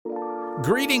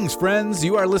Greetings, friends.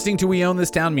 You are listening to We Own This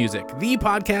Town Music, the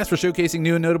podcast for showcasing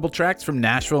new and notable tracks from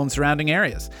Nashville and surrounding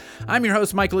areas. I'm your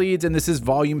host, Michael Eads, and this is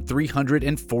volume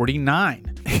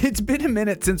 349. It's been a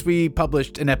minute since we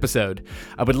published an episode.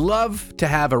 I would love to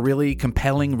have a really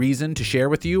compelling reason to share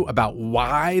with you about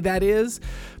why that is,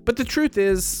 but the truth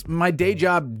is, my day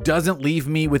job doesn't leave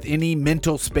me with any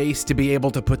mental space to be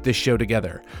able to put this show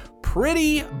together.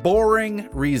 Pretty boring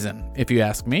reason, if you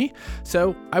ask me,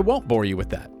 so I won't bore you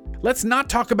with that. Let's not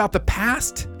talk about the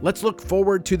past. Let's look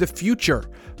forward to the future.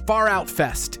 Far Out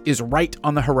Fest is right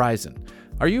on the horizon.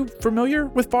 Are you familiar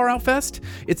with Far Out Fest?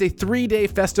 It's a 3-day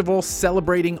festival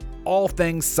celebrating all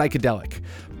things psychedelic.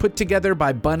 Put together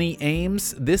by Bunny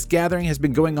Ames, this gathering has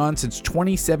been going on since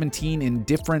 2017 in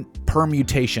different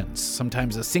permutations.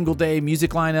 Sometimes a single-day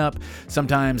music lineup,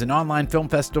 sometimes an online film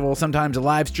festival, sometimes a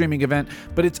live streaming event,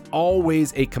 but it's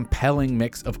always a compelling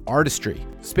mix of artistry.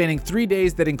 Spanning 3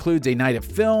 days that includes a night of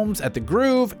films at the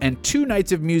Groove and 2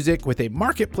 nights of music with a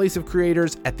marketplace of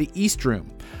creators at the East Room.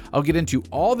 I'll get into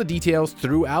all the details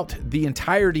throughout the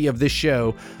entirety of this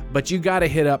show, but you gotta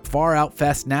hit up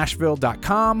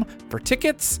faroutfestnashville.com for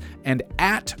tickets and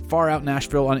at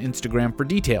faroutnashville on Instagram for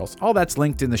details. All that's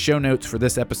linked in the show notes for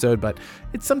this episode, but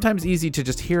it's sometimes easy to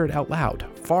just hear it out loud.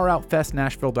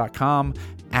 faroutfestnashville.com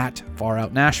at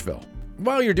faroutnashville.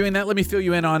 While you're doing that, let me fill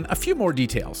you in on a few more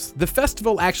details. The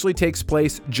festival actually takes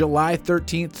place July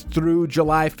 13th through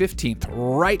July 15th,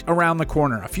 right around the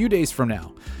corner, a few days from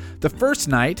now. The first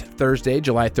night, Thursday,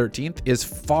 July 13th, is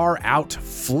Far Out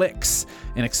Flicks,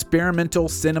 an experimental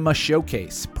cinema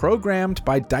showcase programmed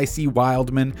by Dicey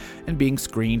Wildman and being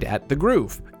screened at the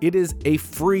Groove. It is a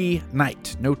free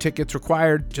night. No tickets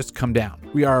required, just come down.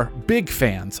 We are big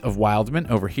fans of Wildman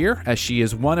over here, as she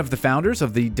is one of the founders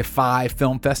of the Defy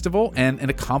Film Festival and an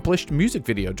accomplished music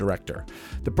video director.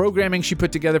 The programming she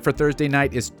put together for Thursday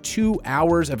night is 2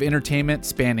 hours of entertainment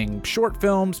spanning short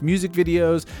films, music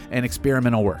videos, and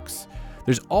experimental works.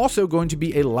 There's also going to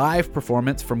be a live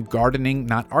performance from Gardening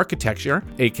Not Architecture,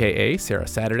 aka Sarah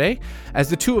Saturday, as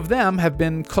the two of them have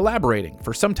been collaborating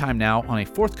for some time now on a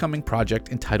forthcoming project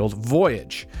entitled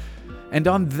Voyage. And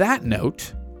on that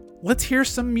note, let's hear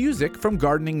some music from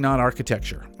Gardening Not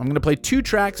Architecture. I'm going to play 2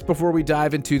 tracks before we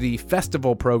dive into the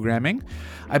festival programming.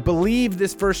 I believe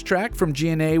this first track from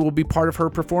GNA will be part of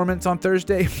her performance on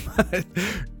Thursday, but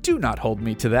do not hold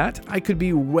me to that. I could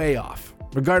be way off.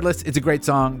 Regardless, it's a great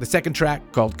song. The second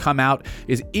track, called Come Out,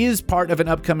 is part of an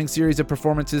upcoming series of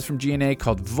performances from GNA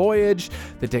called Voyage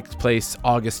that takes place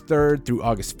August 3rd through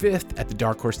August 5th at the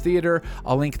Dark Horse Theater.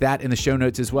 I'll link that in the show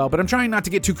notes as well, but I'm trying not to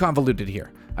get too convoluted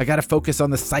here. I gotta focus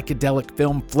on the psychedelic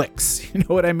film flicks. You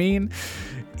know what I mean?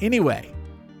 Anyway,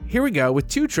 here we go with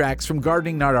 2 tracks from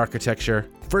Gardening Not Architecture.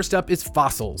 First up is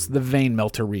Fossils, the Vein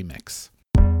Melter remix.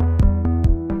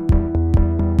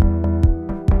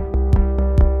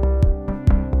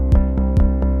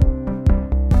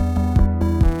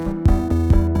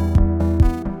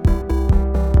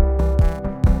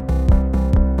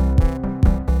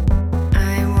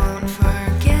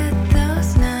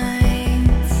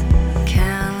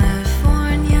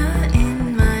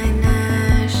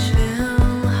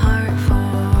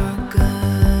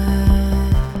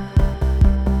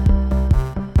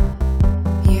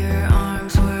 You're on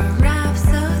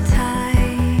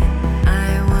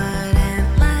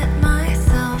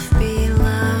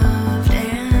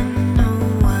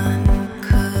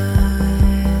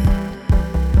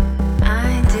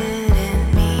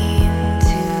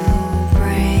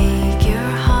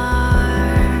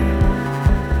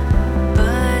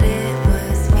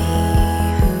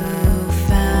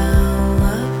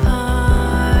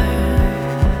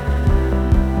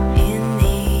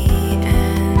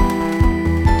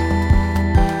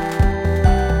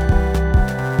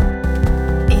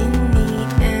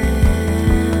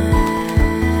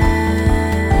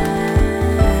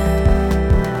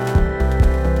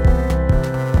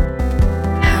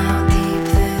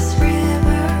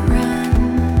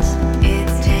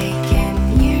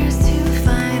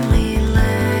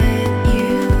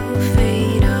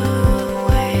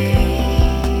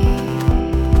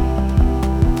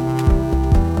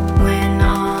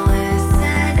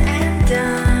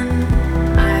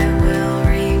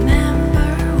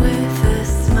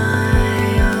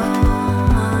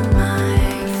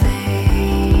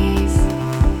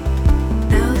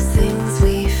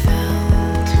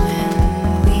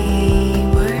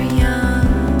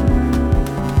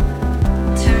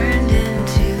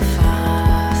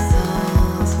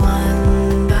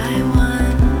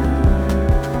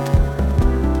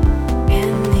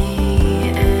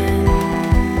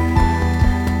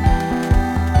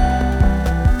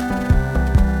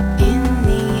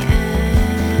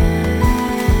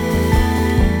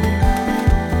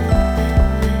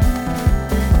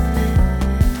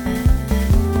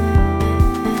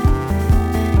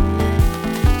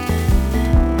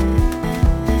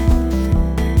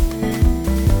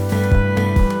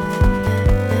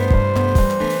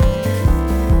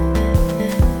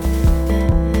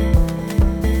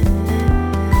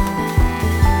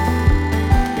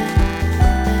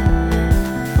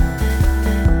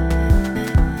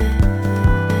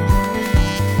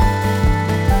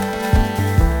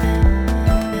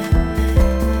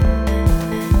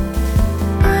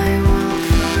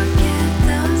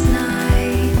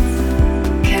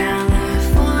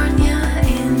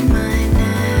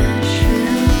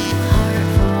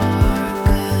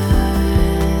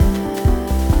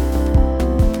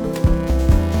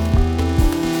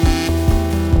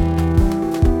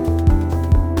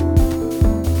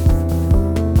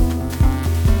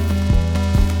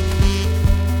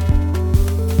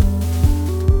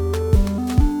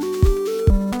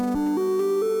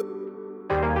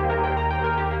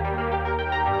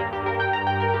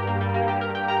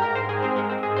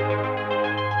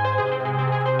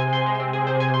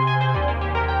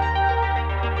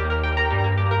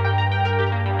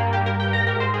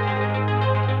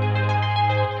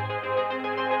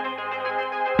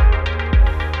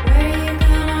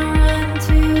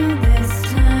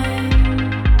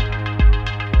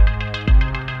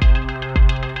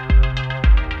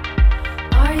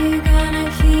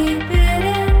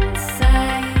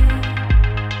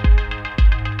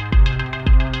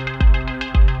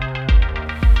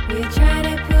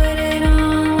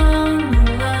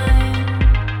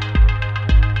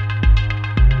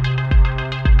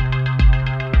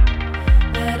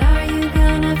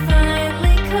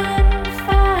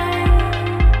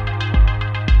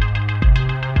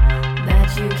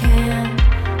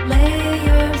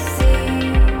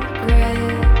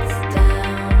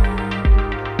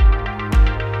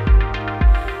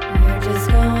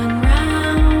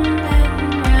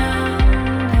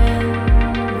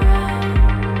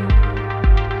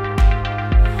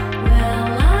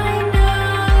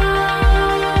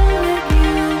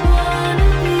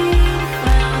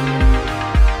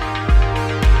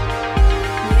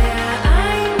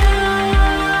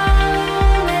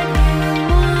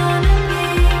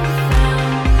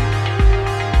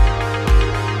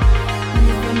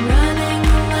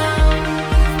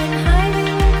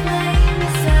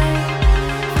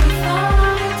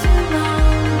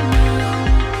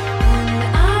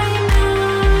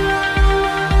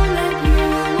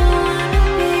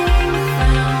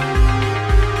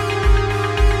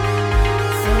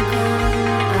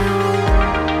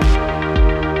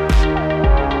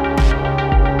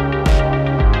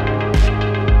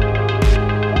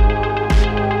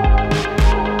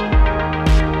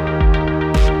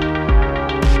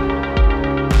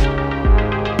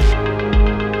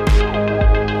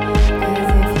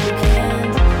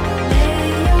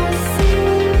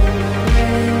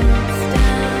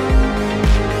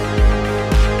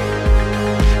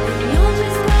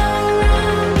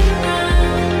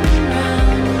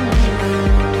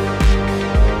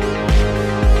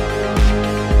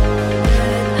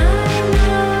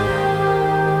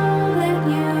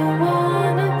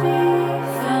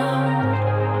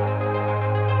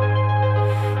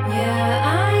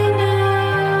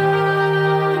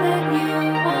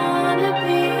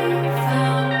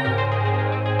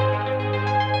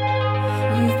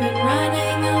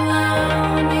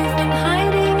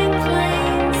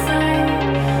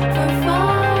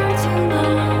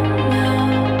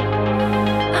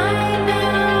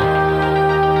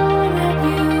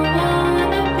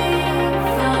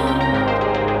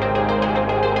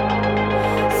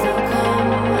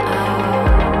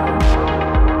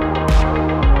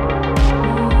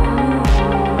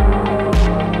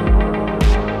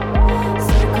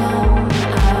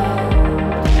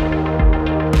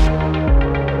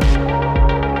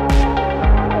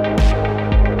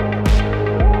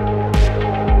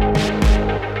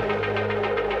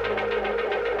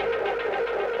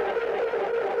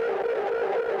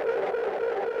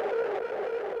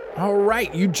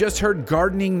right, you just heard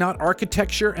Gardening Not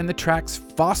Architecture and the tracks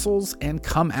Fossils and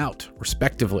Come Out,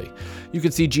 respectively. You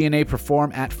can see GNA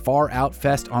perform at Far Out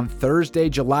Fest on Thursday,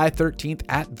 July 13th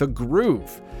at The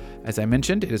Groove. As I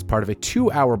mentioned, it is part of a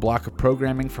 2-hour block of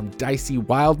programming from Dicey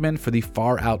Wildman for the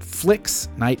Far Out Flicks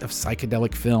Night of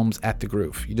Psychedelic Films at The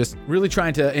Groove. You're just really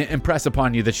trying to impress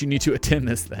upon you that you need to attend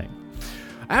this thing.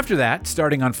 After that,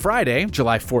 starting on Friday,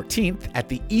 July 14th, at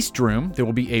the East Room, there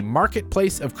will be a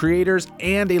marketplace of creators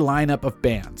and a lineup of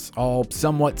bands, all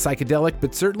somewhat psychedelic,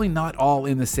 but certainly not all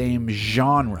in the same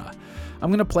genre.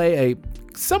 I'm going to play a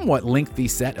somewhat lengthy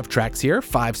set of tracks here,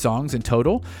 5 songs in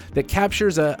total, that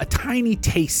captures a tiny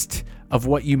taste of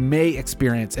what you may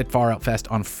experience at Far Out Fest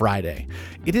on Friday.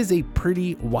 It is a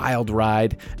pretty wild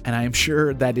ride, and I am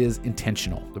sure that is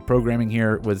intentional. The programming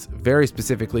here was very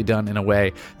specifically done in a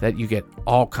way that you get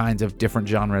all kinds of different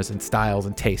genres and styles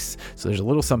and tastes, so there's a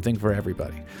little something for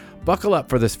everybody. Buckle up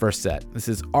for this first set. This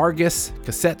is Argus,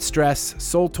 Cassette Stress,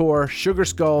 Soul Tour, Sugar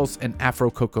Skulls, and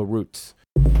Afro Cocoa Roots.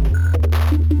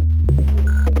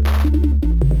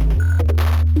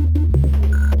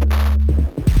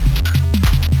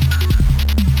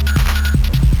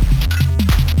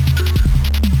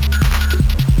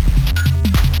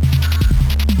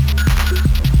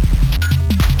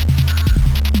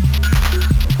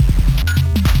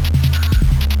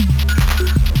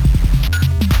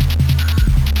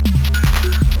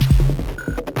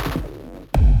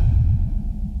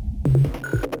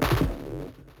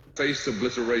 Face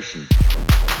obliteration.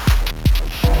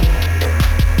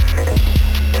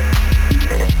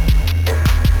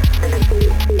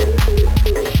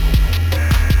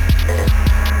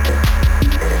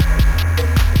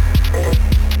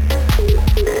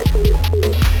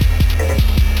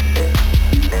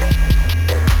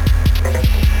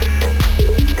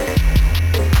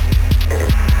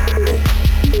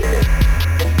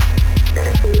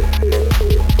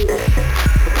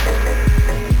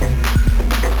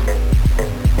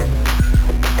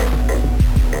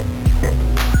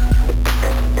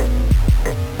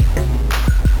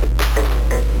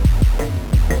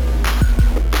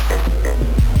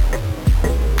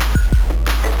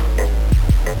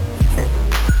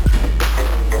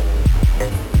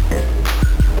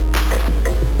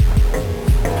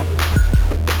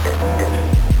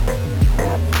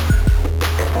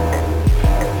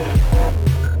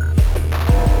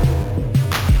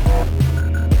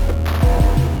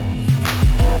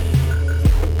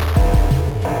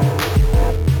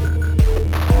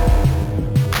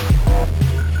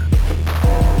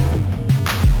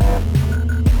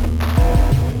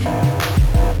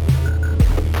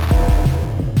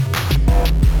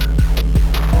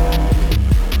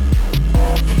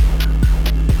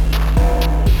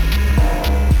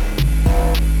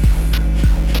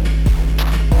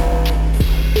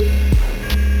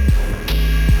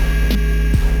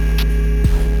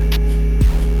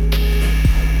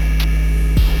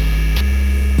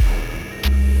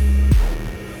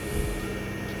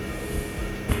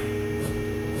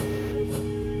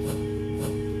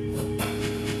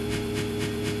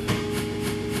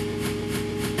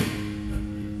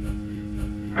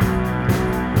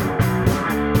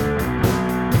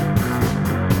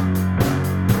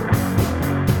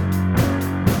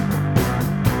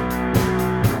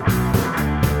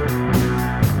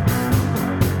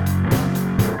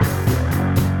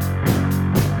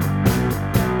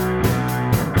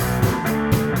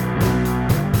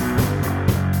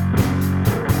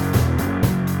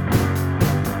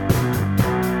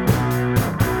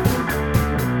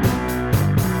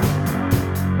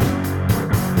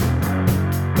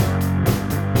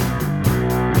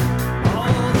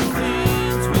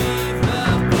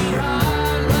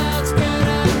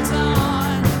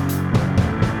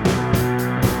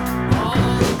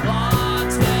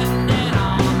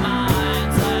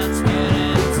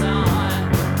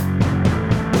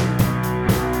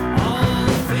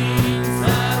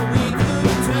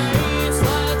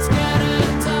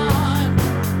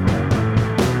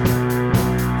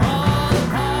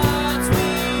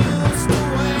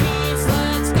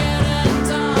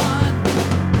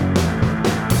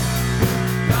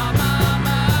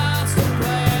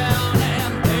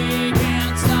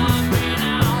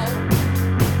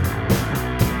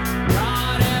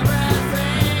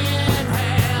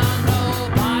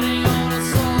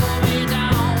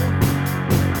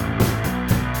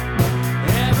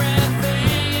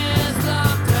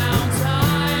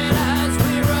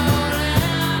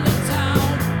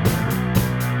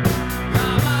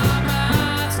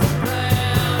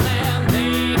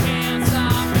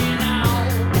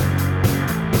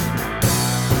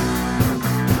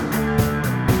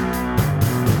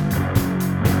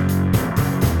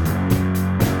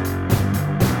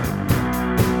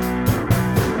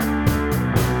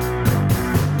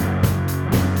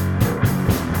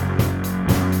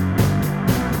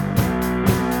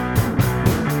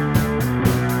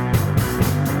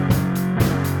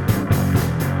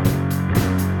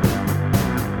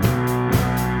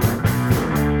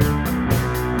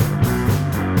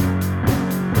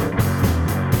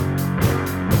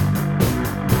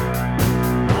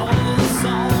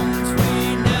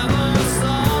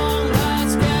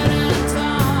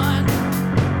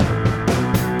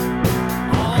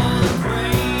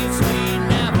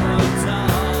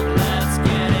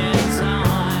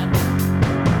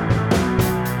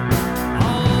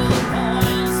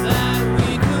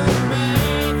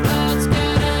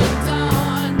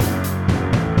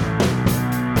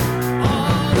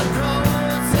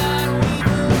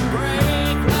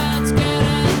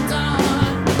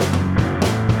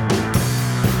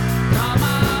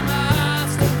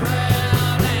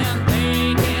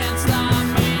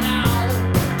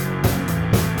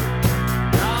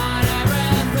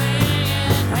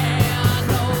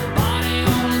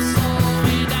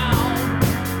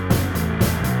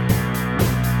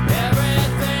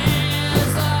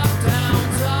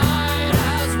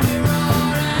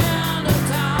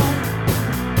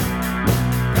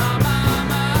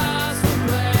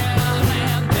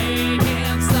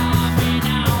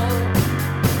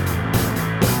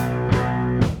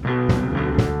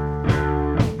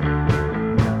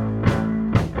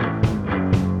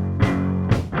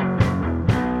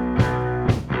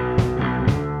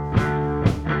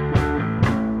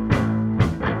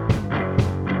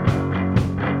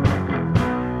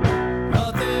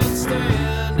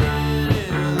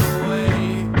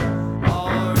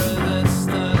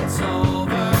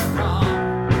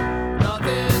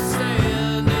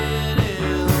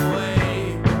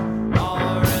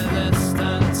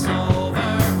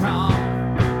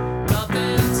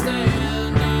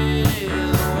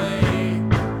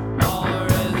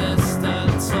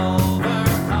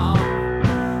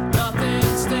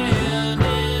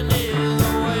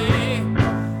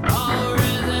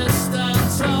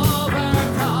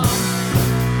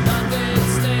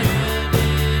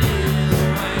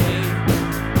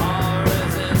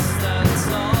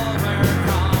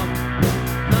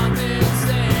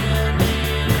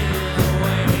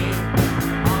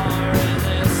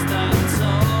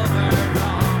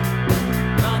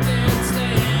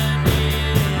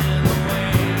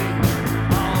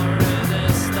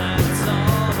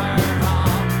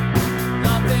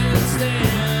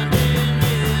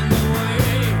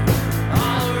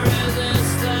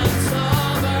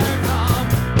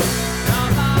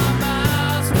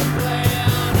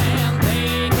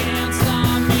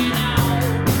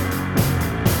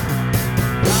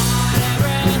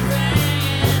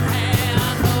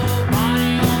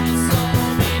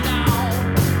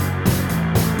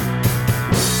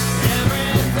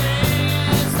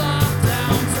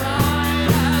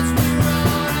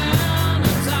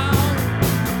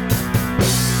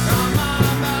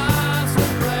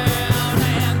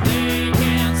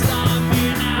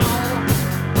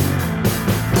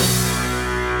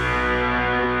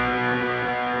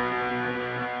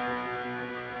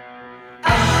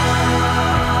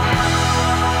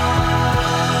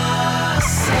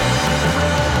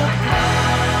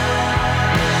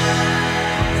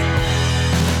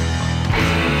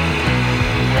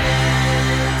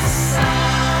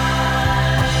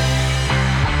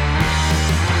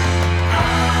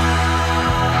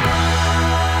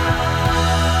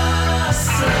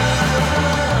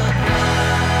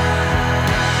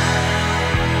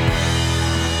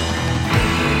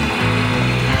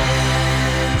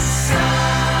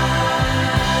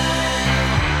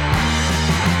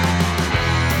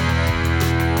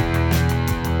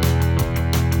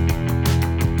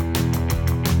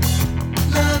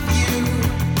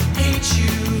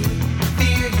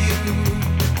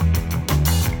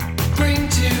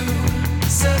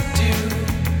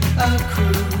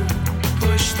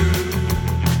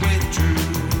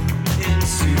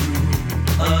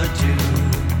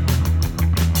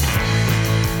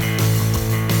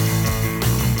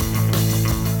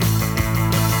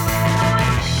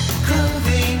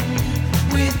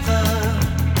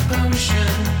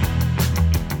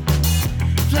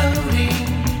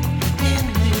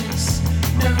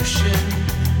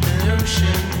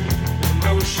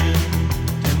 Devotion,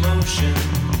 emotion,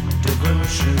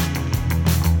 devotion.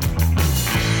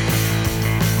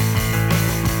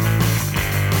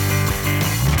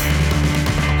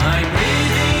 I'm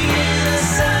waiting in a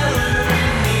cellar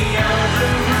in the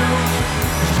other room.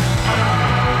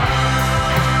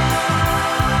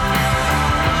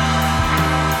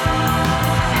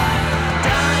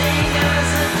 Dying as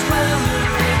a dweller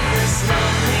in this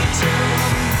lonely tomb.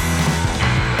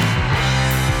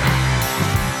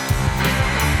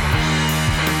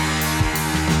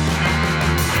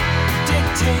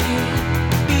 Dictate,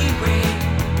 berate,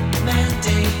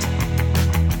 mandate.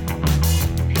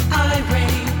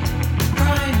 Irate,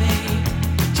 primate,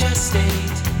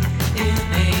 gestate,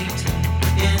 innate,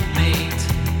 inmate,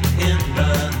 in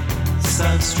the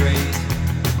substrate.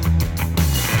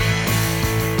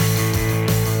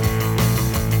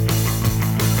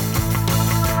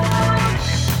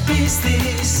 Is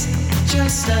this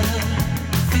just a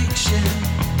fiction?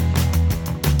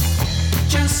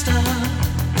 Just a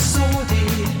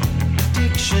sordid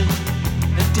addiction,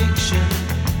 addiction,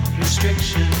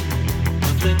 restriction,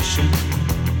 affliction,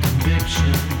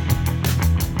 conviction.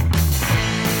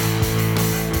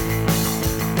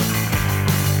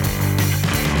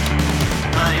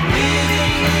 I'm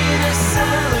living in a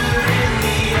cellar in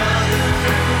the other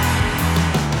room.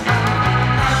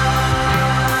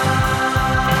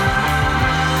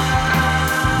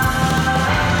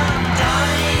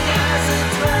 Dying as a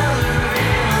dweller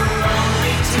in a lonely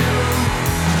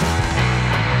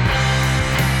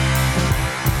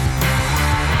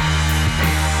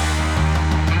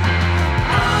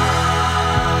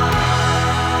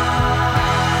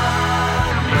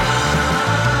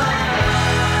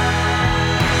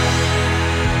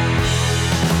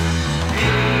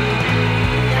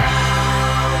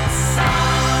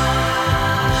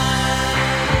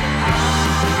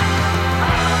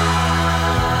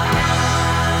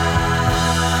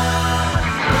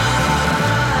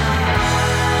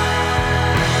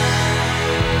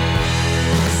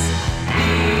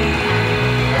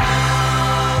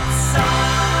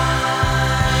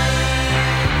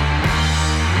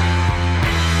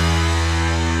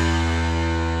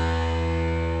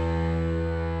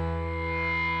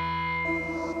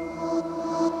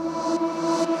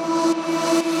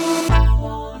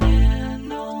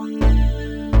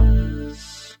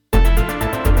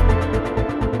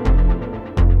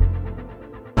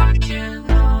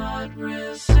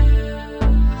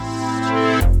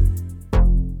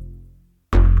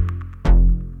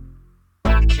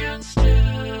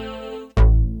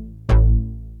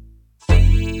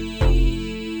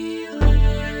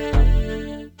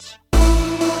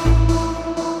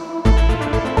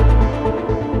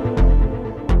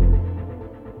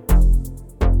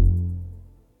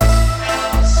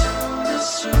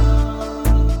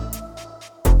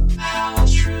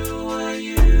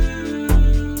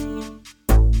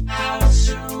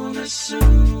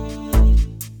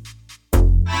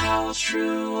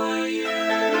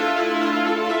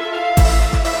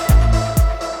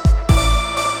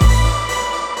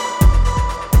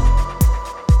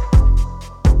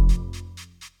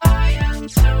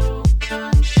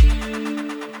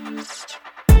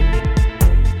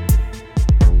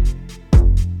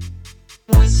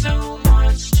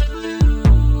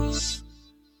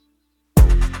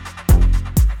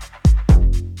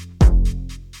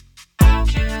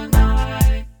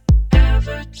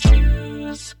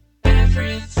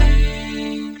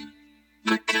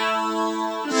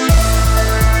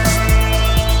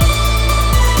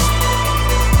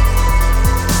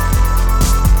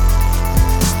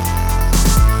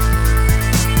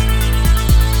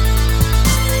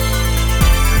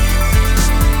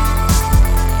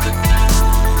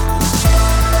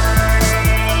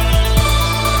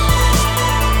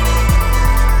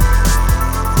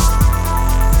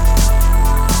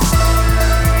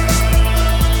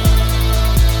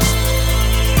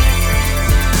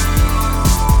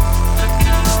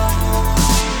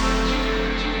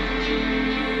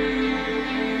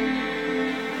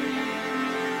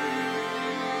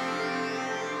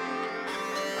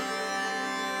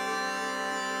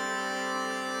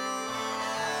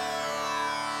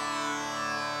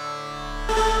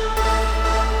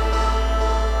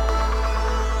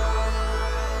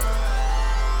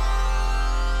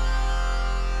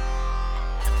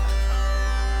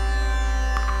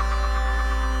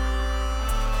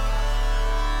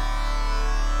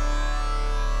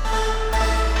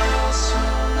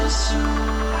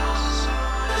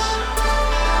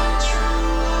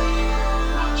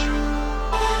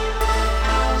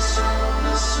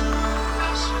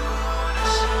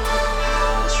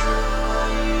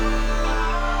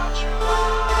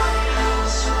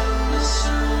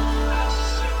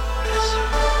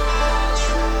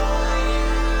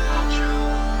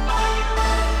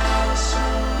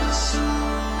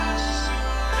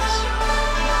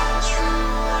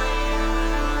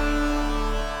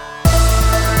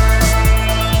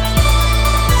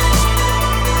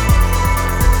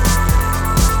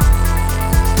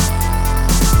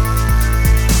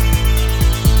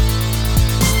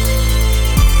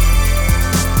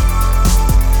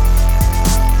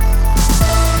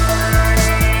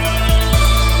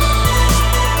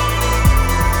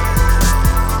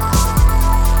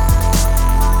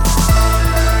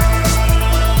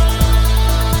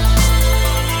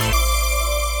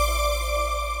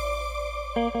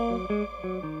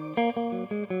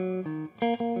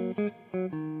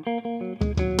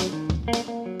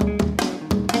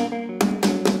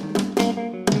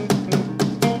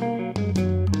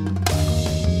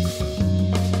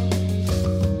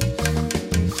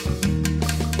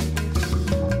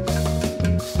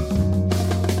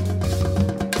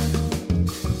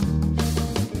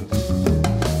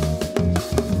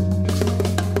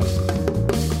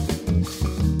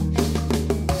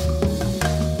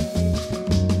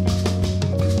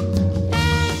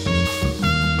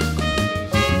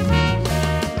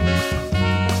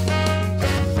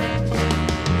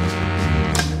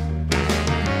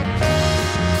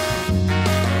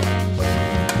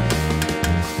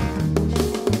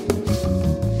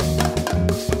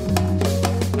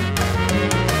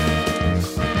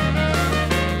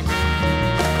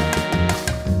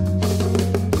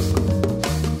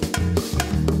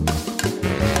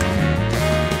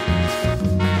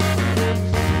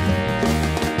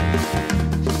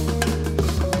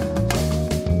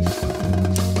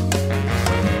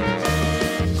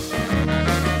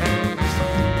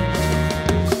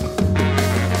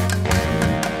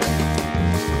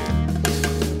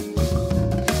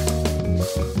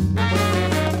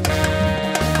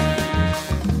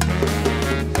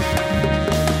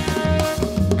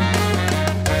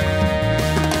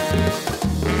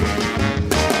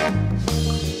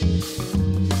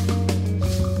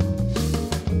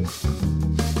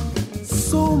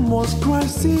So much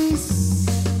crisis,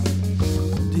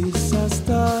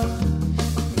 disaster,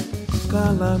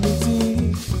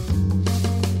 calamity,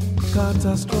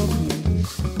 catastrophe.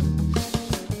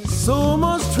 So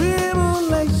much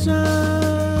tribulations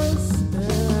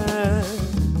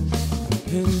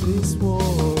in this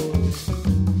world.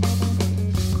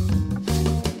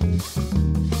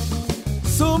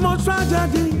 So much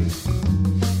tragedy,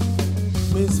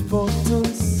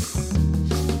 misfortunes,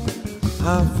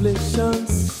 afflictions,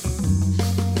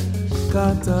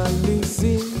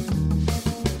 catalysis.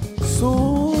 So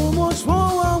much war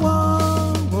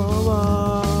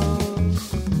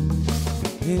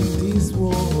in this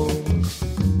world.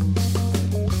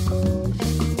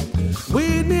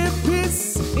 We need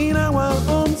peace in our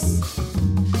homes.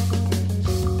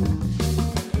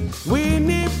 We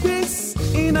need peace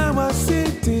in our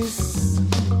cities.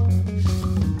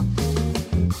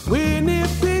 We need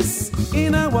peace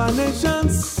in our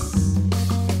nations.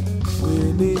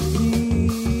 We need peace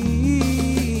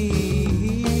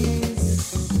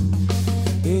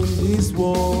in this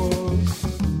world.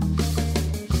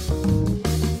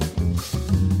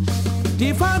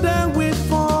 Divided we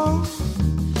fall,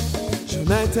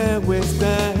 united we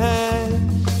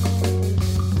stand.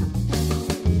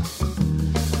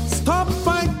 Stop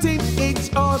fighting each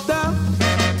other.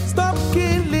 Stop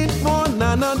killing one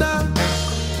another.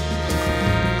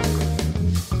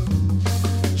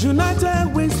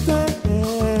 United we stand,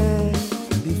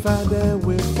 divided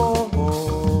we fall.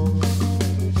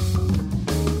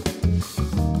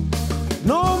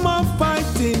 No more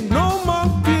fighting, no more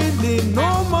killing,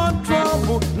 no more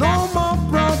trouble, no more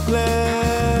problem.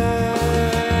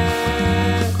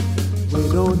 We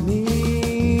don't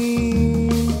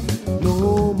need no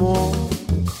more war.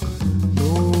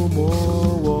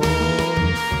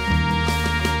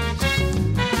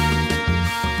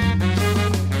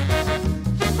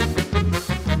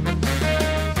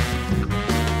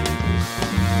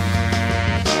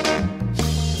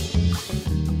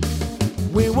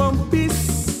 We want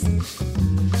peace,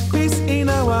 peace in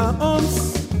our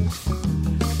homes,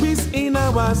 peace in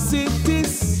our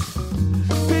cities,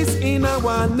 peace in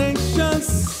our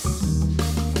nations,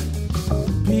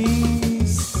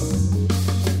 peace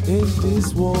in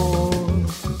this world.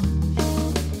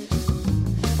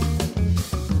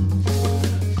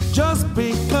 Just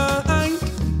be kind,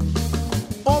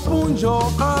 open your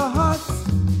heart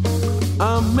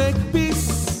and make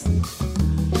peace.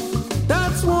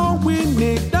 That's what we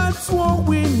need, that's what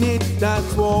we need,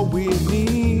 that's what we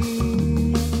need.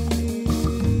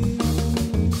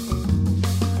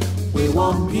 We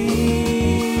want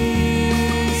peace,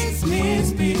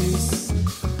 peace, peace.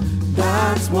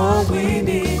 That's what we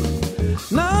need.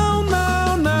 Now,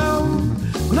 now, now,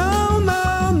 now,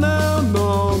 now, now,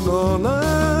 no, no, no.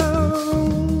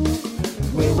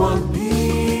 We want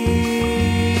peace,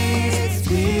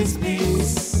 peace,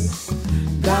 peace.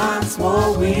 That's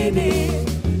what we need.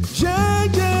 Yeah,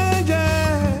 yeah,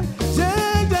 yeah,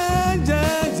 yeah, yeah,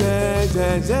 yeah,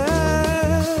 yeah,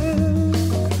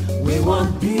 yeah. We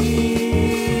want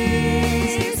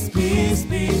peace, peace,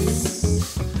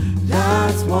 peace.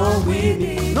 That's what we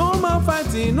need. No more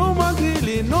fighting, no more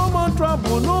killing, no more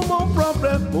trouble, no more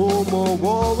problem, no more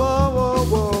war, war, war,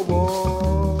 war,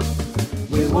 war.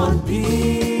 We want peace,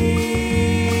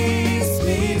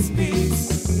 peace,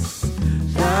 peace.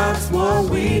 That's what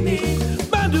we need.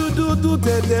 Badu do do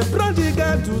de de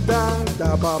prodiga do da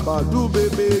da ba ba do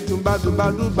baby do ba do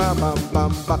ba bam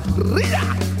bam ba.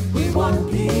 We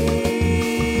want peace,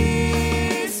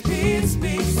 peace,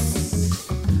 peace.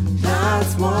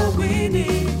 That's what we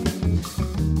need.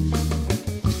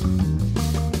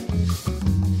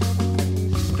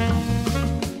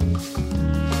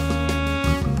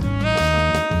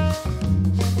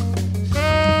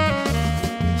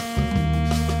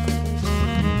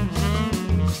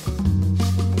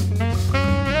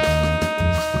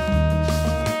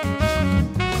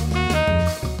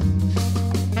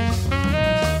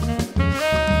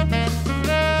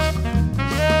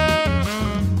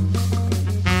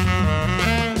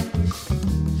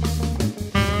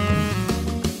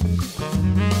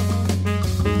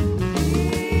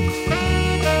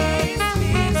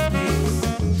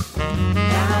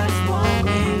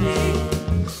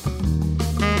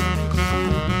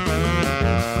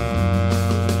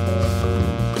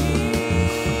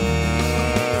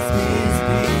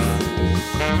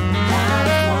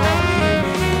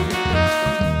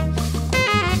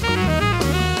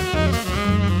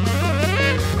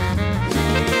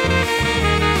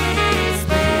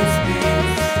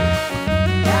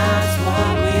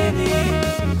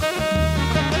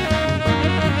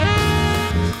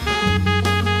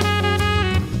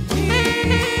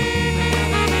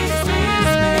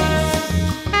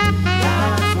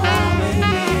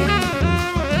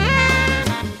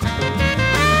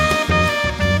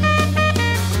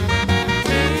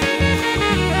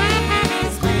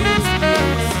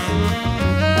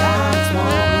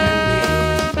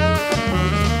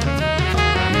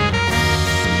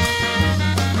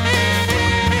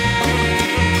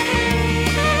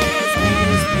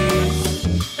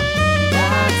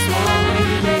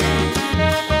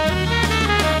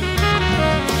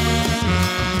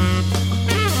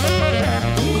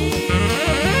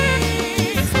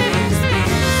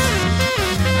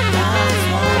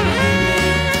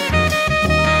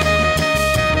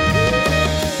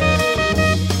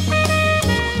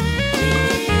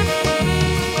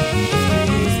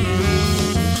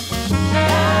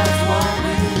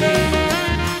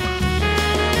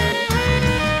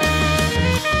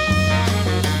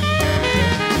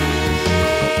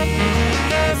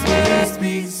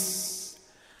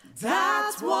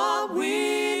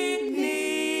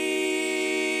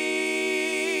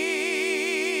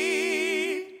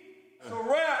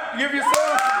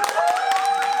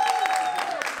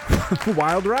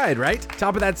 Wild ride, right?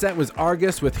 Top of that set was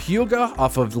Argus with Hyuga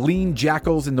off of Lean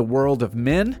Jackals in the World of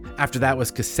Men. After that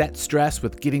was Cassette Stress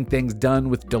with Getting Things Done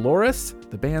with Dolores,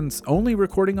 the band's only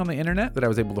recording on the internet that I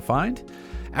was able to find.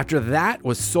 After that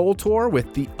was Soul Tour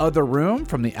with The Other Room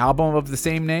from the album of the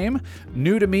same name.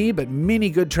 New to me, but many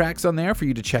good tracks on there for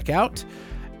you to check out.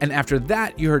 And after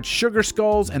that, you heard Sugar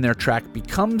Skulls and their track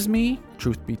Becomes Me.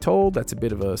 Truth be told, that's a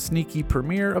bit of a sneaky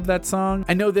premiere of that song.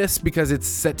 I know this because it's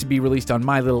set to be released on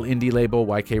my little indie label,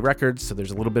 YK Records, so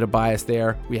there's a little bit of bias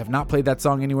there. We have not played that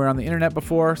song anywhere on the internet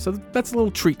before, so that's a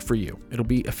little treat for you. It'll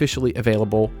be officially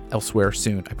available elsewhere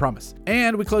soon, I promise.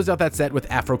 And we closed out that set with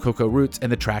Afro Coco Roots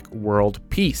and the track World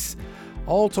Peace.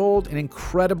 All told, an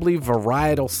incredibly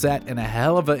varietal set and a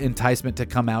hell of an enticement to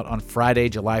come out on Friday,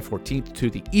 July 14th to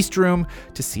the East Room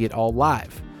to see it all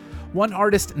live. One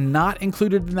artist not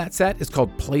included in that set is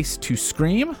called Place to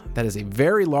Scream. That is a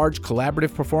very large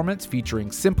collaborative performance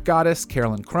featuring Simp Goddess,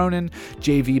 Carolyn Cronin,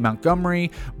 JV Montgomery,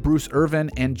 Bruce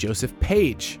Irvin, and Joseph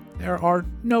Page. There are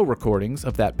no recordings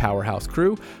of that powerhouse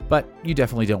crew, but you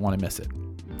definitely don't want to miss it.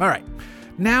 All right.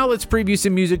 Now let's preview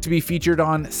some music to be featured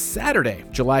on Saturday,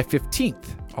 July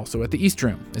 15th, also at the East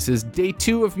Room. This is day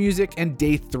 2 of music and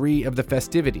day 3 of the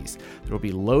festivities. There will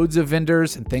be loads of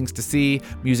vendors and things to see.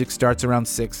 Music starts around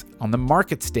 6 on the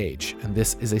market stage, and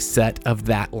this is a set of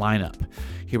that lineup.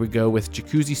 Here we go with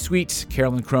Jacuzzi Suite,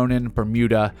 Carolyn Cronin,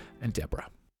 Bermuda, and Deborah.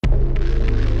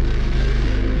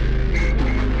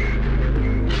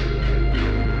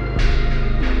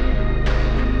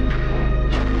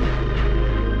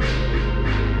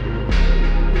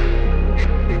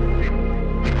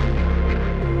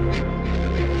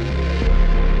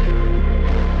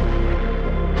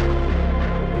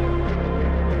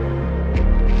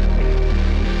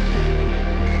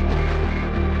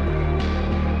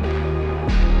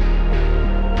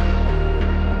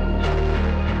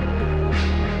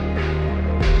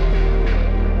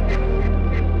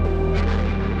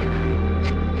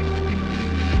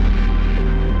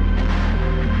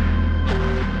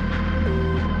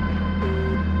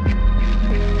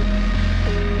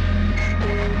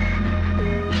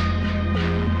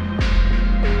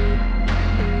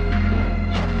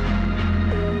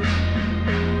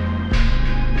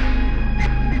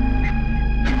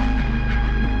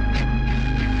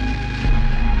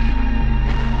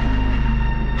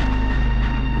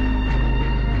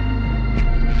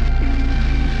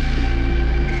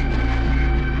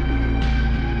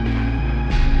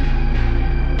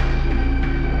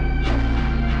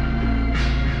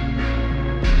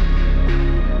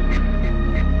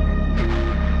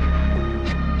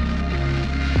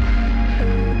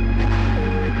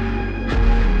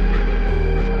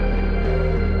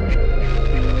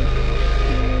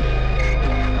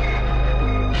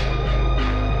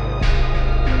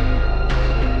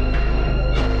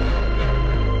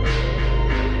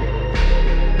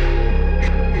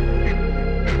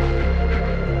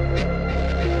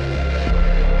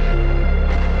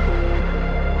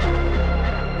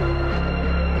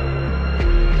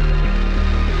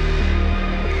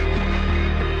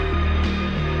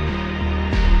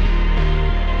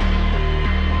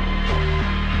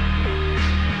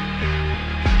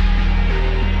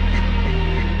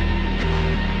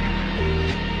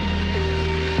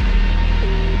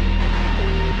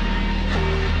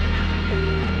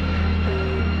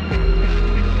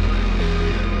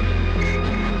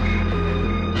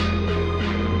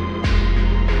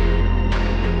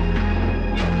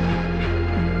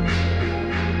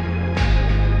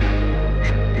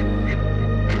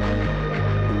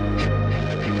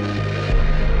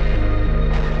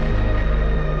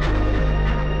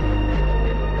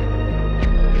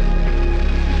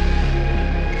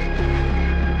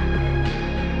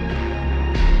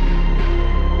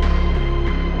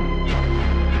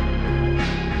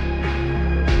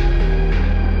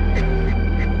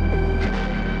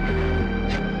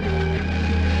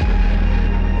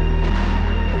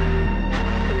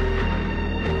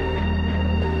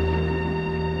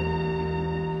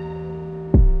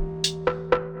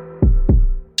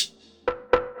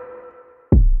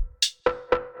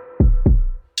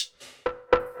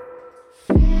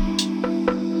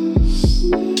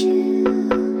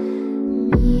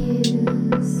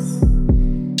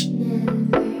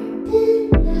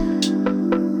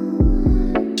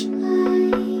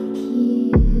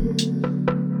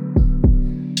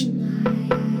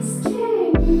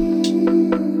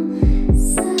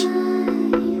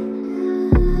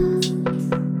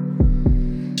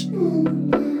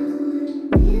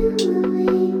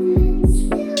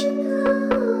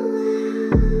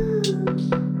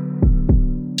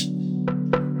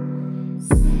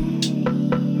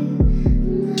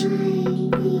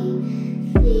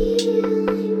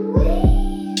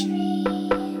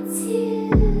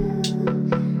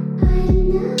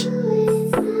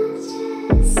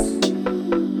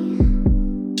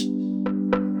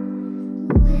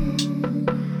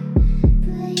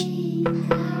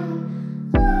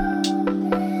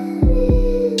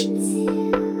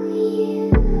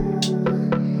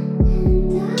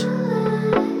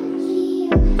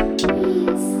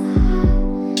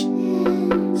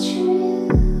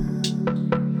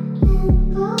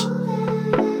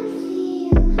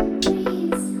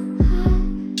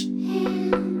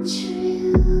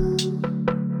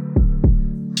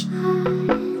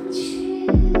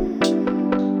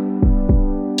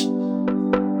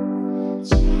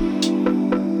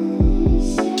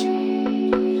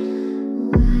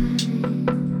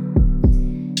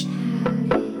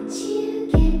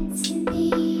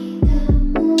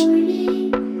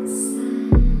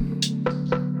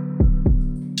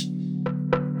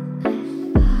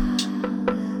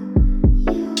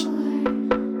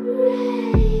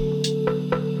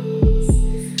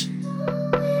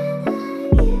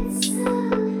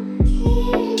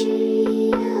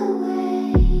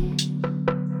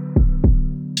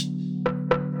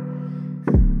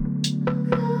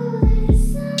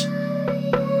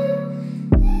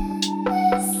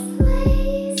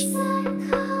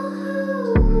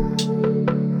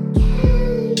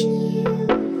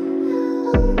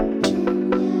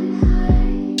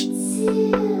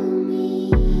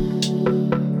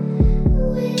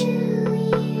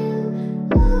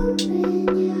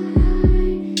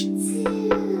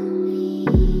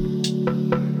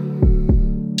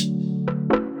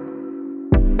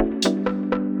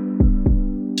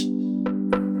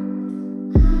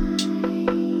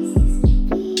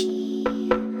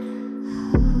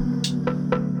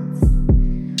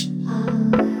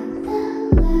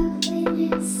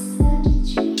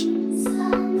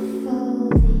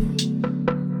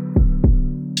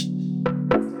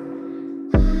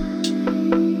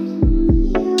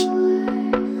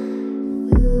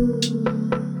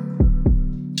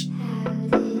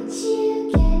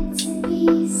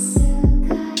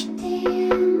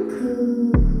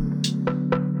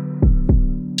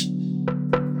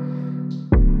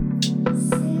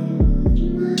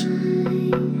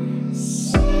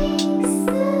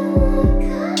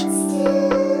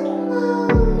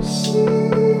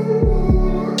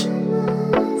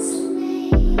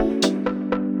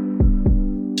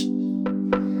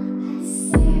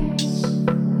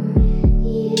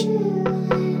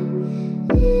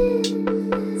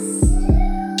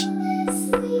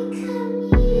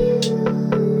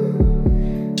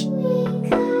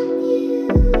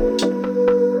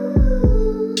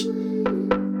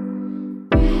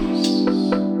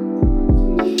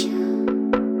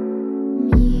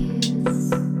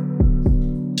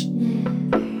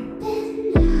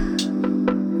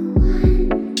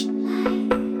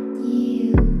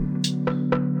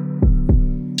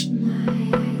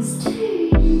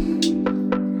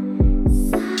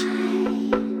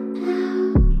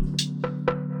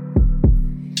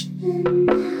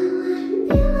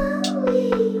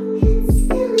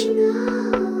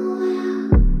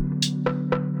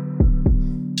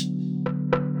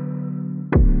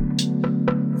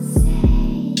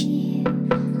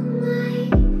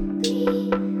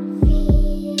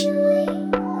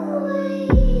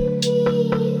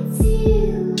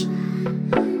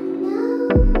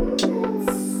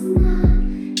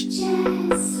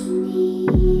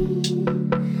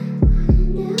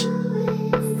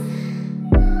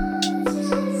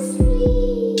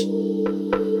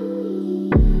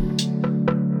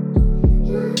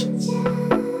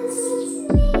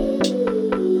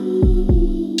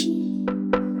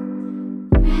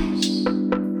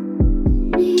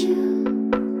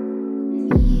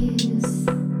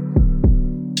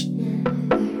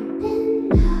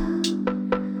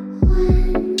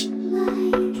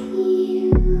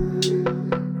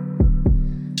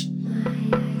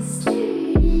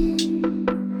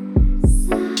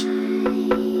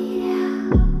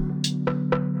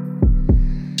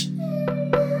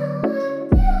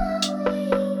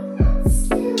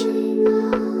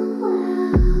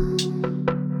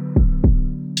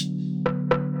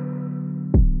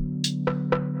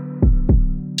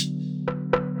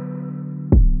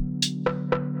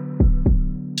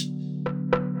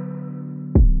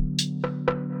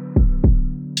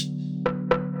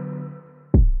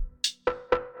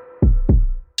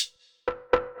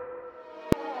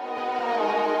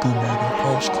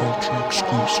 Country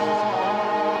exclusive.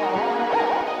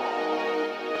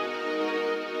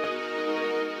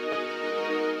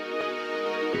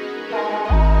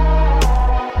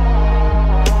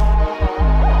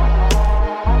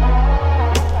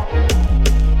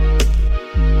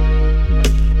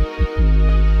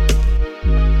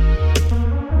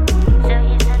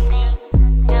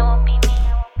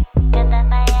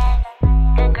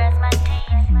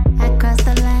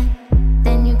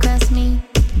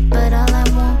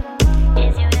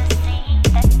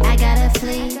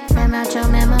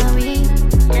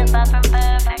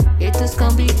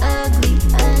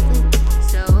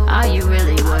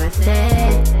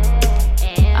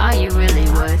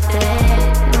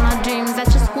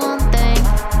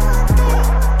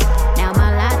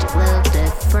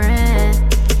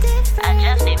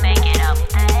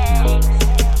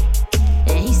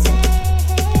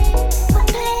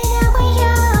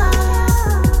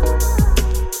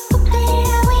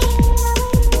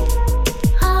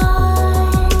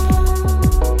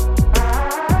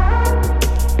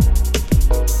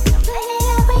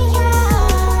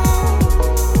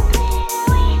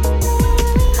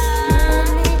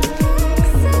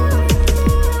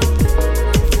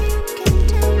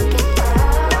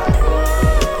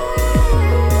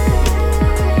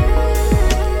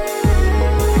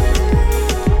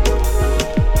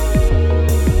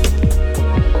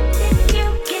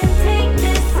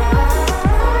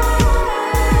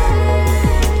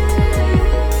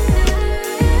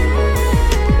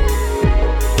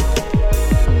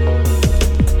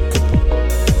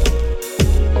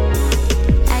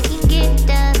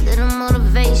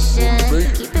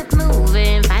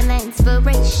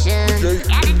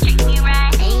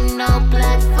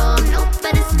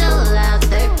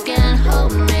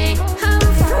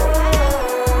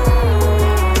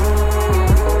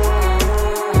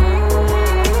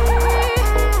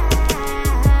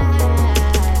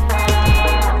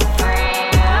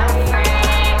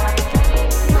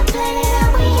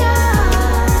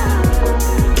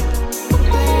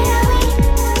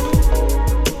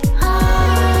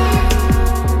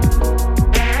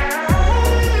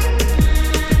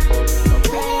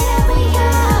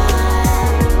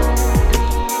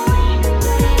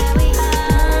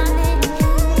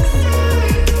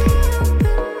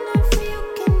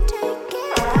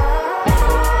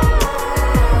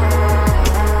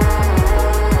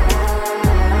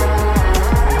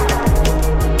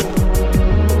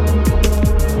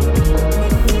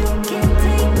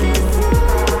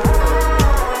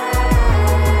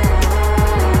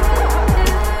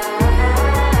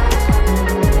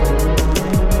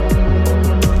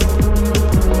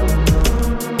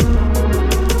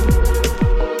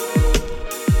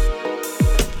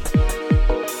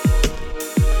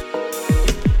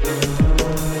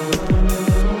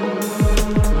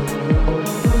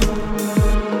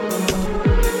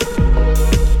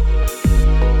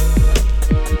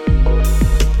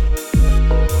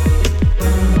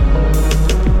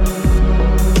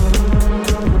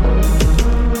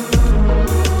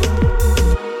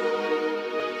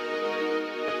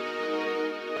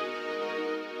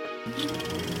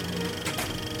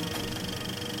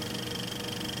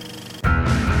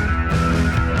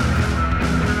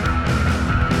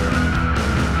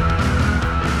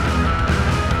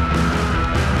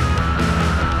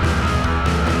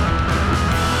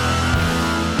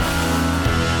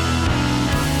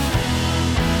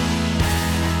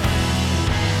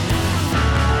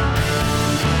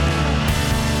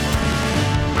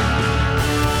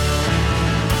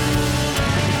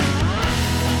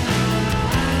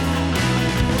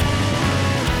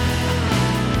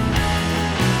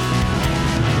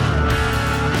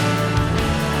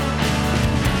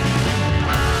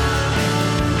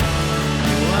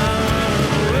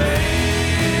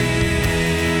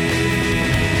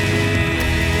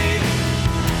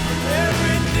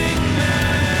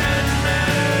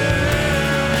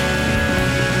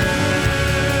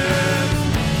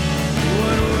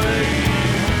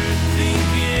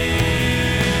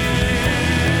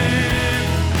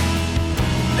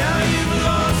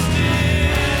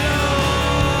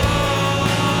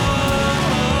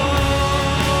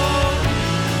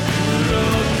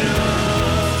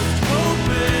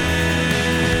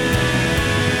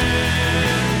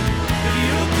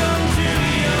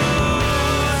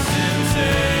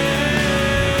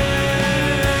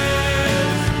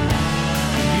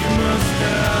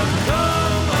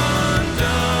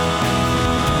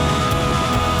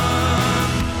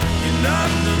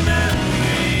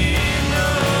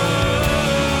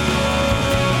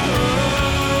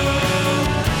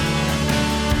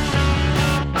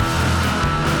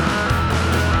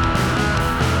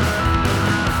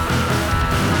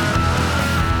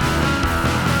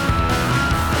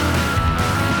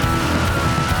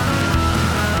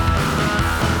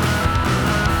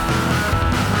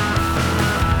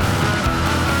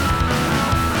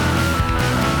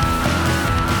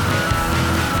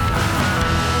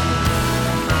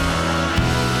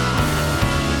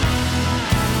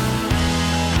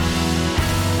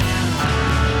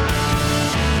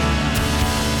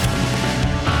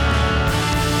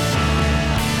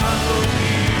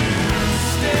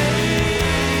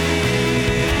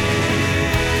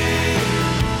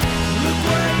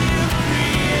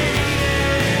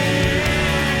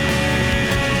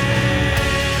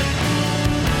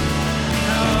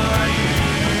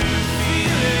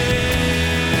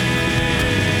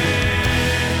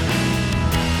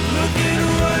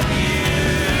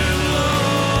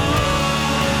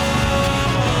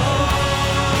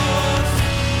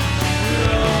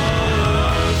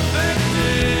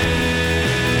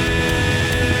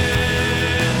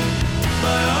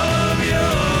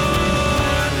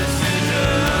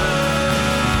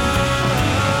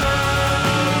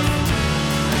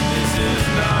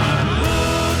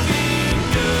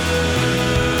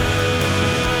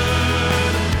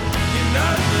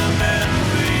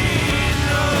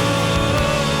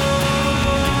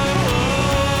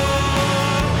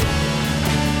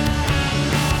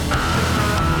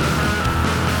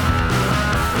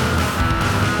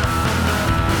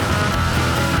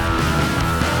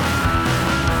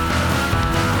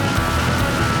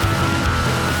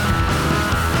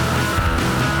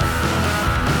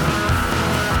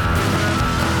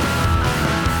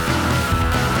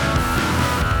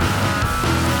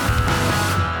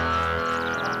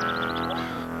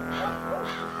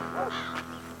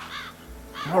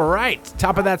 All right,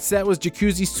 top of that set was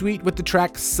Jacuzzi Suite with the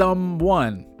track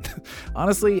Someone.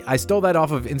 Honestly, I stole that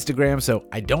off of Instagram, so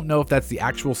I don't know if that's the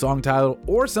actual song title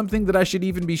or something that I should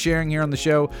even be sharing here on the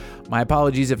show. My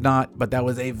apologies if not, but that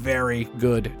was a very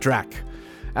good track.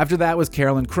 After that was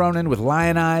Carolyn Cronin with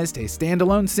Lionized, a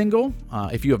standalone single.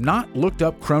 If you have not looked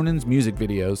up Cronin's music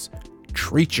videos,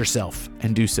 treat yourself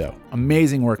and do so.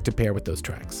 Amazing work to pair with those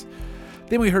tracks.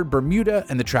 Then we heard Bermuda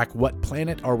and the track What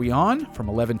Planet Are We On from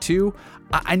 11-2.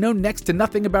 I know next to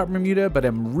nothing about Bermuda, but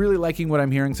I'm really liking what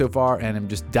I'm hearing so far, and I'm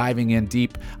just diving in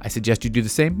deep. I suggest you do the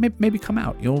same. Maybe come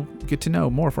out. You'll get to know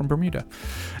more from Bermuda.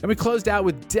 And we closed out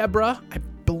with Deborah. I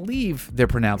believe they're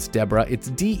pronounced Deborah. It's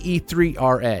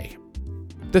DE3RA.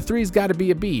 The three's got to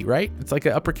be a B, right? It's like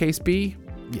an uppercase B.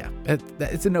 Yeah,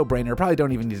 it's a no-brainer. Probably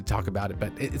don't even need to talk about it,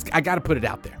 but I got to put it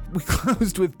out there. We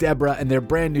closed with Deborah and their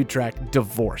brand new track,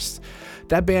 Divorce.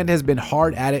 That band has been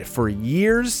hard at it for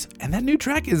years, and that new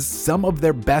track is some of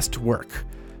their best work.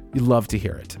 You love to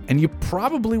hear it, and you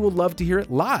probably will love to hear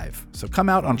it live. So come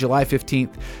out on July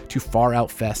 15th to Far Out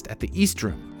Fest at the East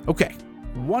Room. Okay,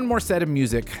 one more set of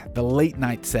music, the late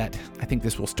night set. I think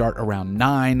this will start around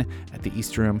 9 at the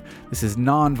East Room. This is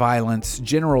Non-Violence,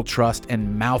 General Trust,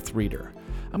 and Mouth Reader.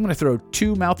 I'm going to throw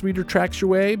 2 Mouth Reader tracks your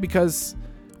way because,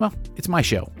 well, it's my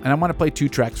show, and I want to play 2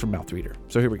 tracks from Mouth Reader.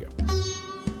 So here we go.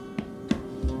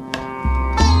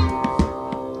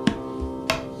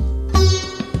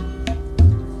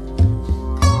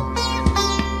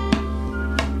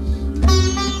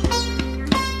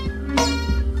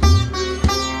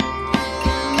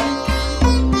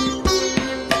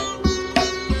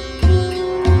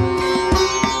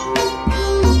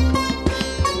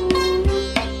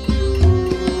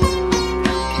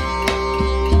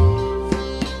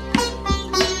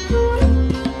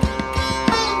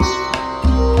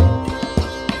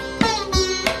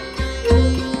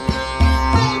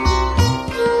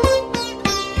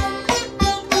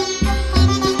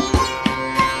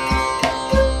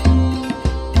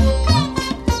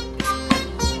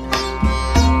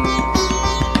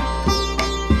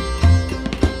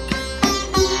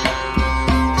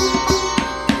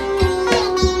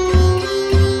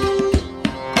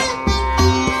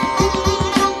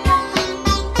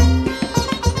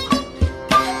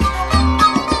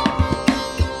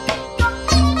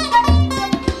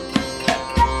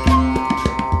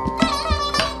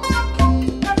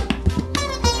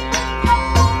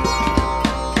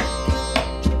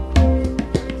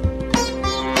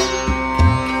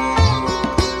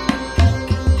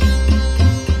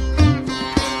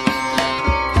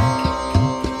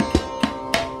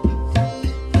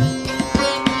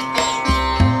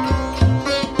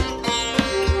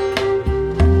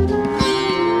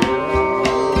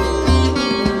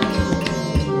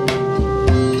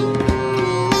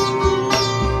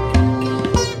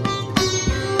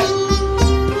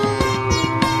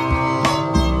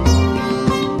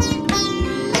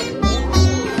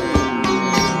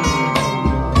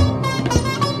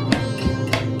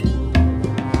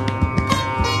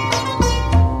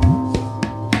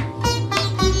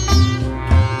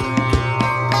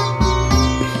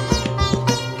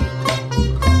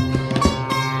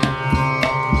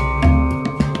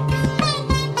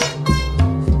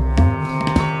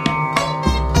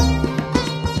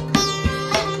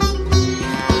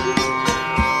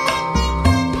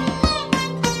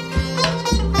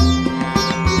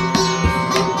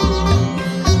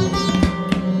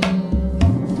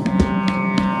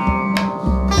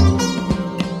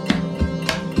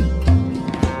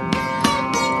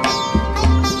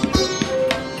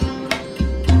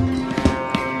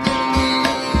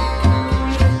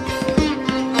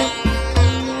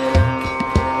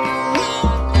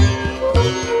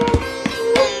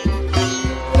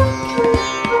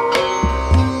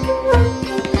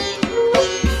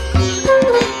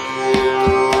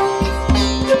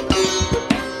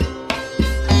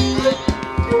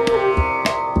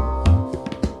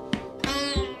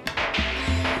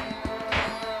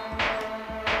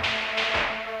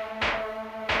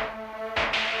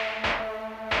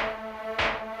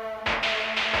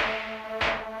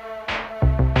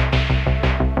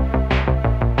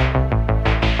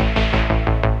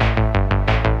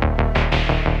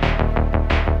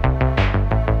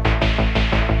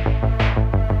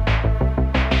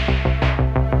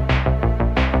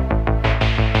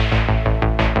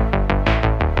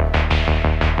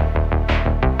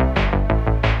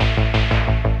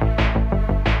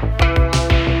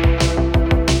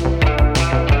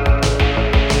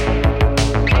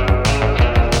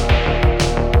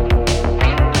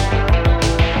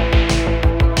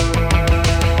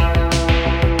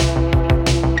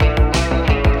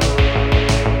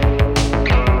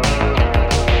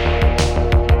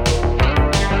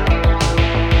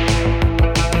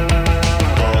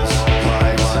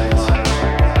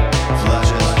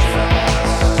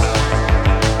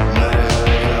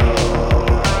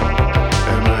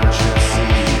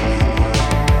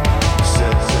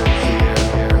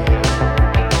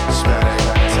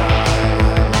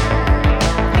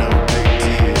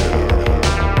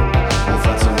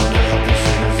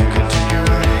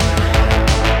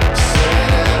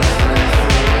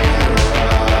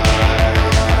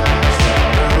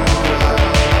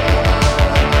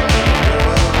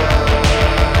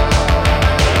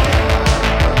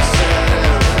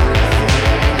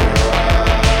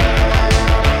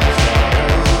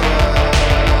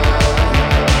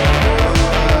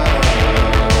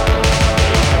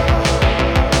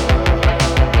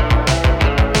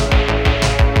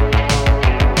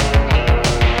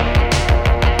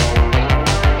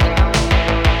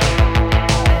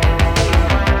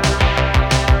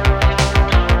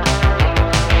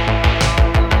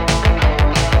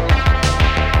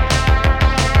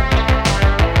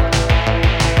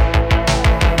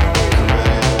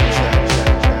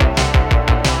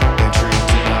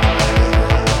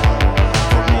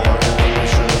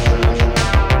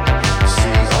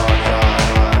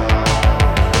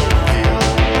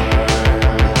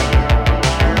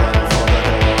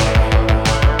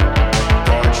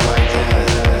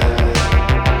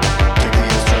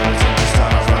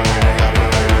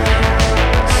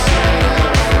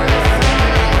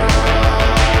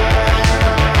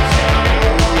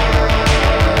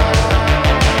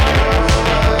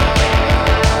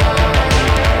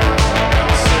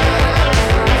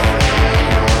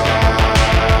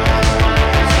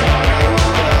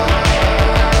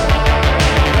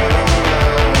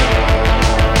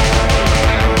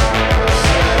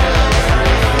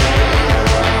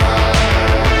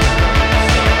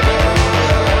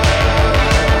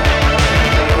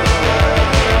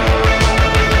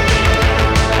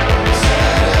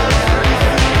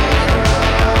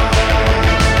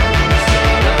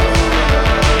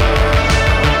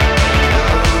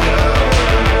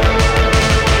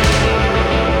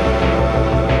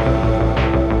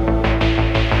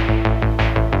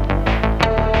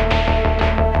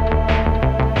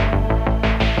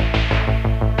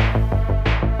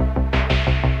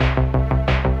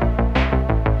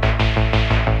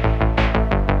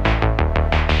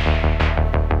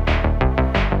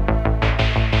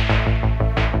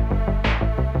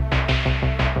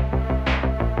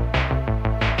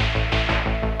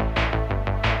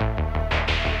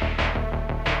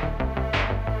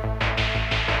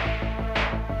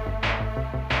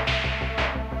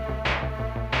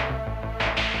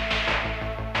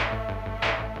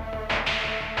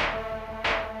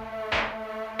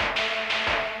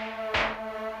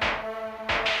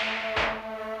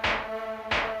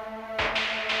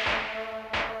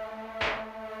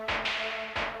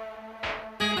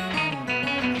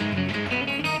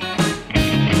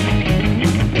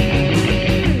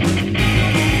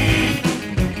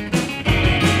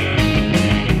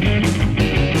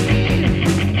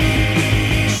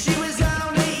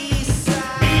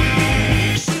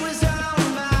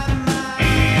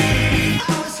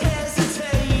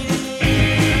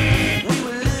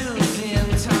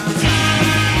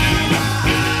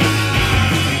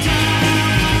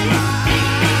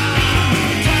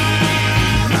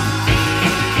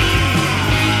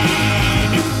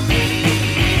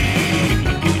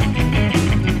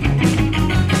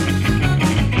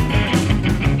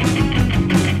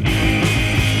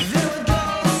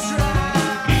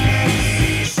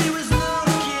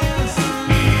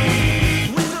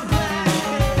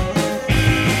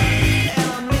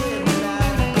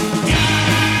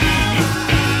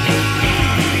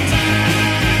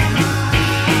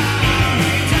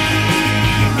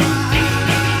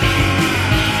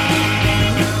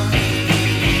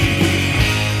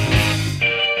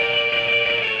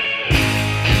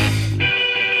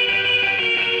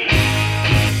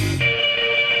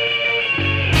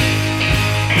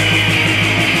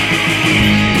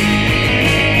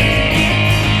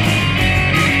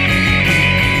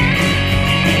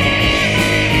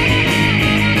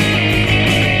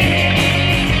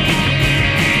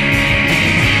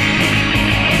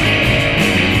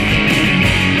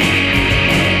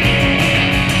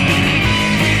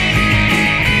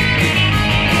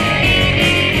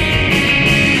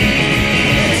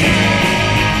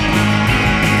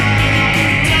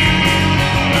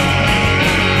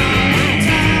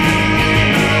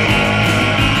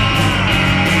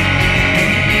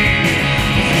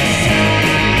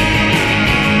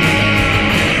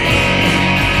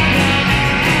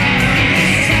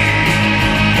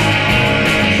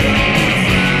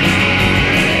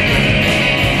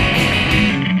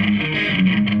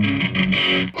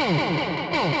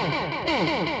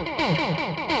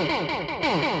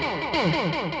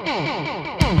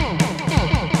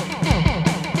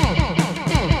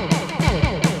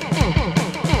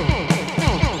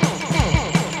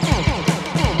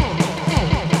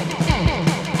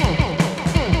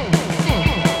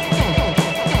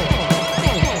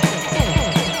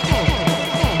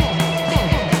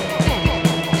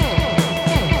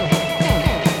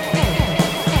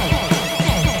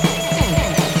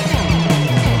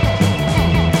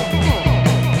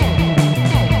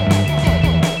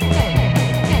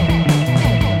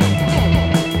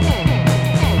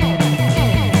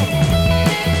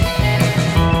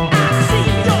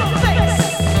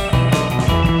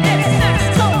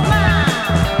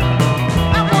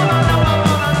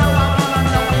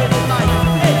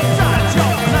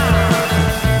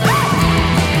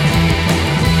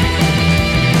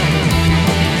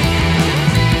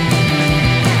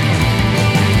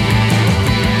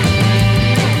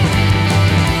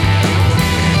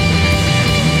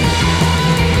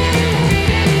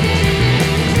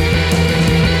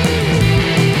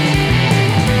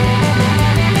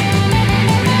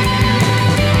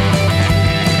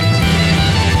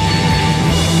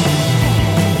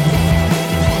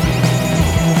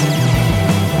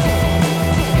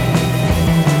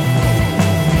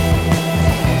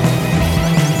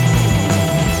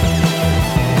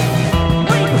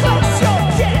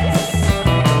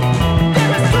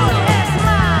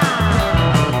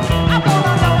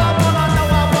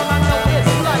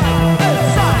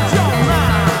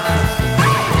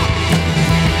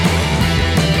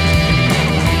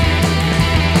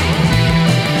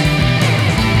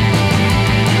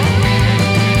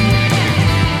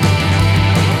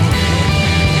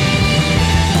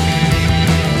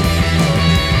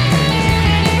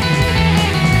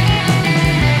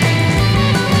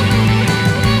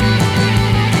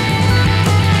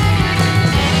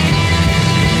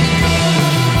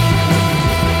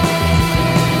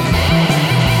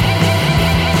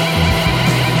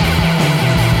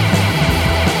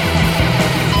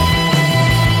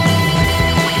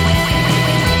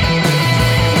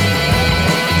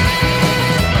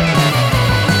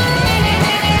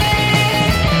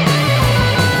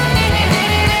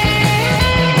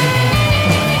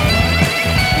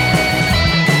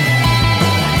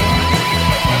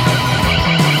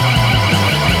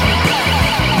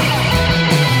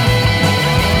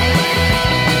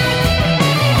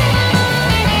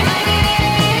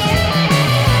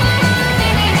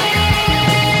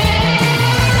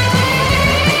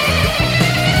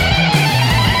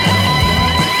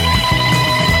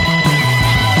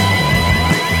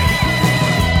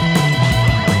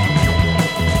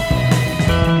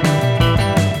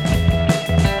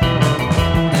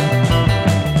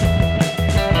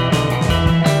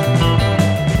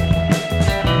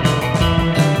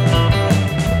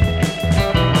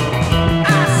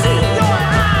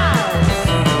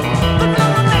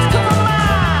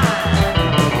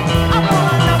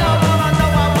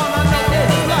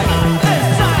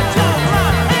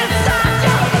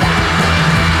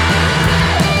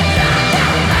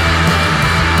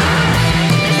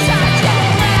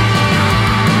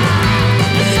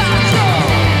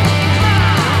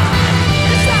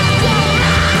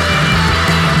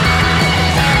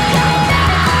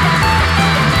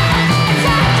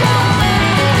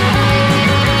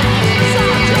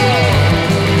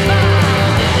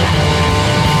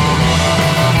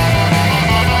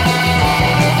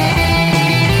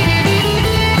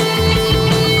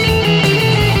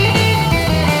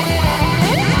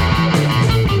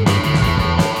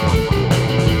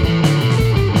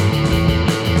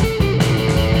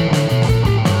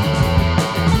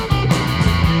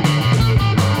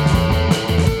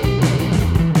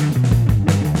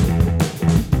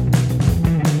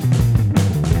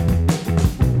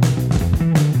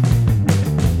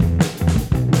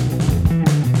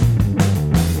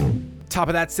 Top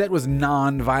of that set was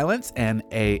Non-Violence,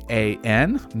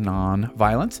 N-A-A-N,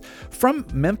 Non-Violence, from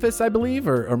Memphis, I believe,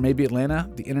 or maybe Atlanta.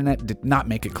 The internet did not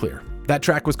make it clear. That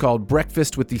track was called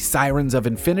Breakfast with the Sirens of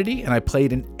Infinity, and I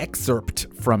played an excerpt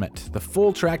from it. The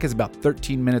full track is about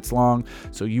 13 minutes long,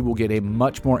 so you will get a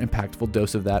much more impactful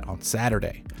dose of that on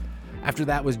Saturday. After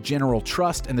that was General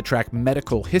Trust and the track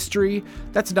Medical History.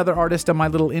 That's another artist on my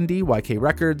little indie, YK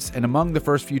Records, and among the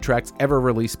first few tracks ever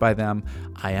released by them.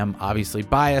 I am obviously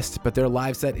biased, but their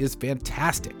live set is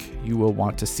fantastic. You will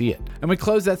want to see it. And we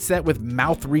close that set with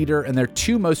Mouth Reader and their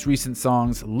two most recent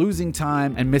songs, Losing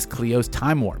Time and Miss Cleo's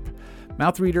Time Warp.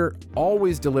 Mouth Reader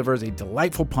always delivers a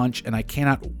delightful punch, and I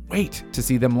cannot wait to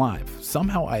see them live.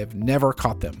 Somehow I have never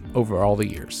caught them over all the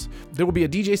years. There will be a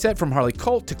DJ set from Harley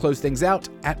Colt to close things out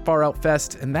at Far Out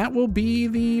Fest, and that will be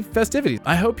the festivities.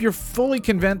 I hope you're fully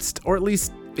convinced, or at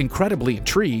least incredibly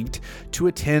intrigued to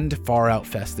attend Far Out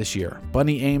Fest this year.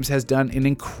 Bunny Ames has done an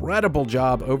incredible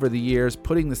job over the years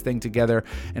putting this thing together,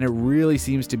 and it really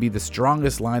seems to be the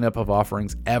strongest lineup of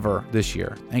offerings ever this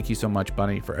year. Thank you so much,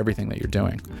 Bunny, for everything that you're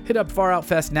doing. Hit up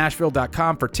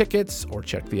faroutfestnashville.com for tickets or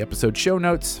check the episode show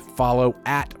notes. Follow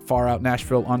at Far Out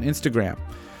Nashville on Instagram.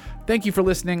 Thank you for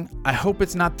listening. I hope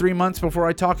it's not 3 months before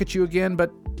I talk at you again,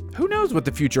 but who knows what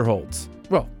the future holds?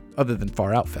 Well, other than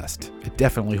Far Out Fest. It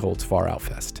definitely holds Far Out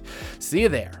Fest. See you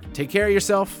there. Take care of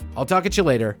yourself. I'll talk at you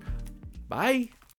later. Bye.